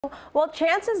Well,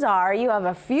 chances are you have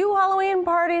a few Halloween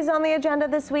parties on the agenda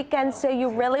this weekend, so you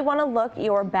really want to look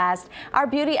your best. Our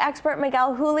beauty expert,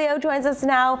 Miguel Julio, joins us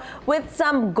now with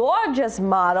some gorgeous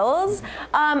models.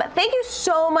 Thank you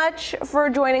so much for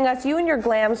joining us, you and your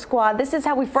glam squad. This is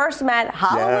how we first met,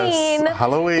 Halloween. Yes,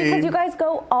 Halloween. Because you guys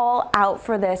go all out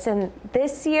for this, and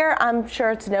this year, I'm sure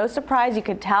it's no surprise, you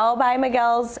could tell by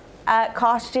Miguel's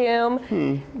costume.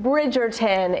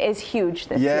 Bridgerton is huge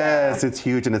this year. Yes, it's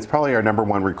huge, and it's probably our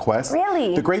 #1 request.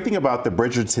 Really? The great thing about the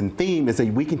Bridgerton theme is that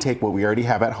we can take what we already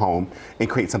have at home and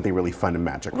create something really fun and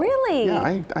magical. Really?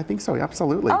 Yeah, I think so,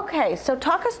 absolutely. Okay, so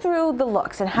talk us through the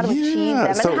looks and how to achieve them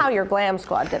and how your glam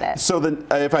squad did it. So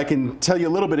if I can tell you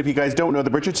a little bit, if you guys don't know,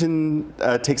 the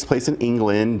Bridgerton takes place in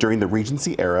England during the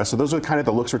Regency era. So those are kind of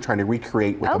the looks we're trying to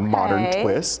recreate with a modern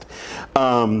twist.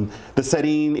 The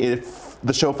setting,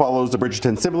 the show follows the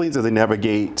Bridgerton siblings as they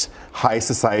navigate high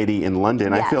society in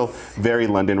London. Yes. I feel very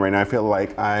London right now. I feel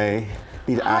like I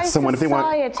need to ask someone if they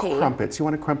want crumpets. You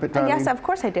want a crumpet, darling? Yes, of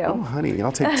course I do. Oh, honey,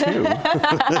 I'll take 2.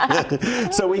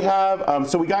 So we have,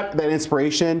 so we got that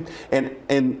inspiration,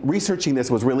 and researching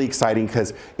this was really exciting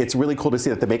because it's really cool to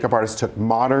see that the makeup artist took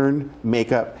modern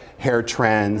makeup, hair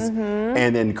trends,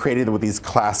 and then created them with these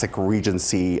classic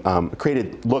Regency,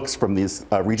 created looks from these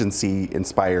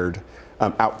Regency-inspired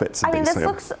outfits and things. I mean, this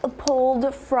looks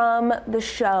pulled from the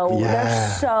show. Yeah, they're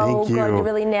so good. You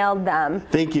really nailed them.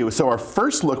 Thank you. So our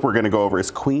first look we're going to go over is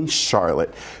Queen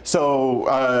Charlotte.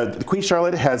 So Queen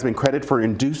Charlotte has been credited for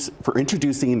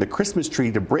introducing the Christmas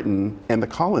tree to Britain and the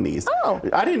colonies. Oh,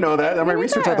 I didn't know that. In my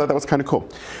research, I thought that was kind of cool.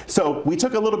 So we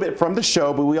took a little bit from the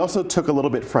show, but we also took a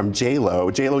little bit from J-Lo.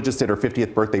 J-Lo just did her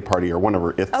 50th birthday party, or one of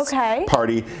her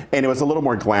party, and it was a little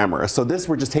more glamorous. So this,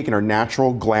 we're just taking our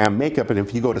natural glam makeup, and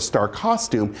if you go to Star Costume,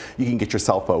 you can get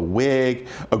yourself a wig,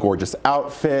 a gorgeous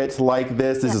outfit like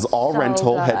this. This is all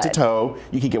rental, head to toe.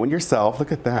 You can get one yourself.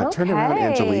 Look at that. Turn around,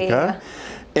 Angelica.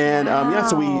 And yeah,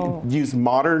 so we use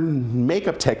modern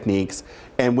makeup techniques,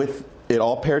 and with it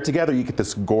all paired together, you get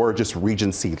this gorgeous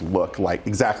Regency look, like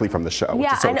exactly from the show. Yeah,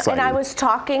 which is so exciting. And I was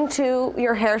talking to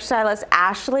your hairstylist,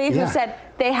 Ashley, who said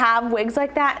they have wigs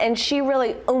like that, and she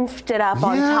really oomphed it up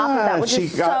on top of that, which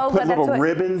is so good. Put little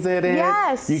ribbons in it.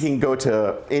 Yes. You can go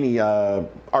to any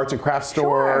arts and crafts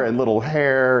store and little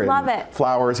hair and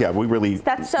flowers. Yeah, we really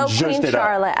That's so Queen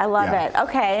Charlotte. I love it.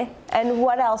 Okay, and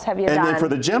what else have you done? And then for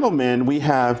the gentlemen, we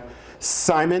have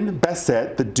Simon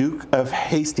Basset, the Duke of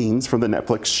Hastings from the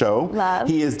Netflix show. Love.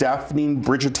 He is Daphne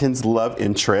Bridgerton's love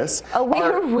interest. Oh, we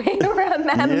remember.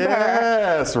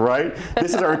 Yes, right.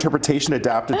 This is our interpretation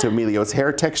adapted to Emilio's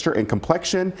hair texture and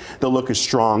complexion. The look is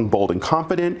strong, bold, and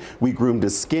confident. We groomed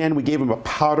his skin. We gave him a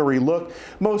powdery look.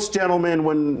 Most gentlemen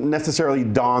wouldn't necessarily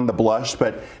don the blush,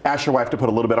 but ask your wife to put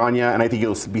a little bit on you, and I think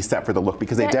you'll be set for the look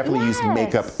because they definitely use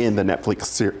makeup in the Netflix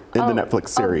series. Oh,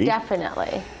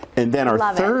 definitely. And then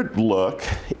our third look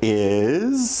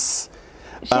is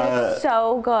she's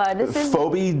so good. This is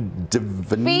Phoebe.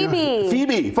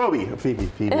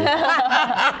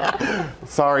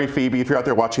 Sorry, Phoebe, if you're out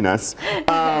there watching us.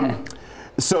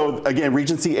 So again,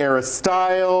 Regency era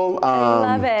style.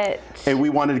 I love it. And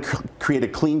we wanted to create a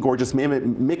clean, gorgeous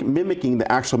mimicking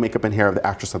the actual makeup and hair of the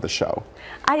actress of the show.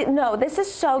 I know, this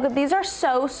is so good. These are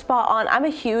so spot on. I'm a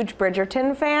huge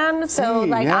Bridgerton fan,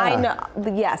 so I know,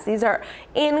 yes, these are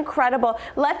incredible.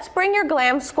 Let's bring your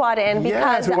glam squad in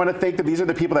because we want to thank that these are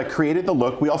the people that created the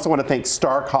look. We also want to thank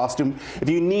Star Costume. If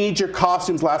you need your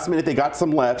costumes last minute, they got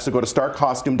some left, so go to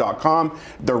starcostume.com.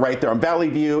 They're right there on Valley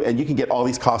View, and you can get all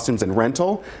these costumes in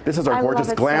rental. This is our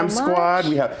gorgeous glam squad.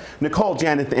 We have Nicole,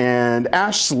 Janet, and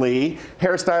Ashley,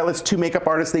 hairstylists, 2 makeup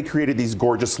artists. They created these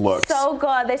gorgeous looks. So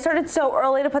good. They started so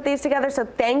early to put these together, so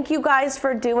thank you guys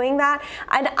for doing that.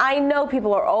 And I know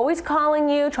people are always calling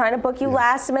you, trying to book you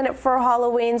last minute for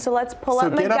Halloween, so let's pull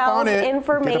up Miguel's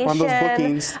information. Get up on those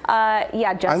bookings.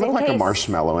 Yeah, just in case. I look like a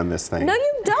marshmallow in this thing. No,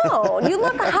 you don't. You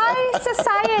look high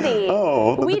society.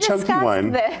 Oh, we the chunky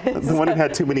one. The one who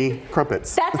had too many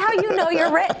crumpets. That's how you know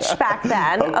you're rich back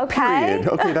then. Okay. Period.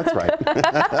 Okay, that's right.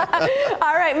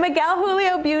 All right,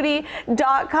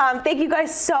 MiguelJulioBeauty.com. Thank you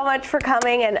guys so much for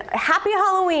coming, and happy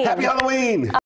Halloween. Happy Halloween.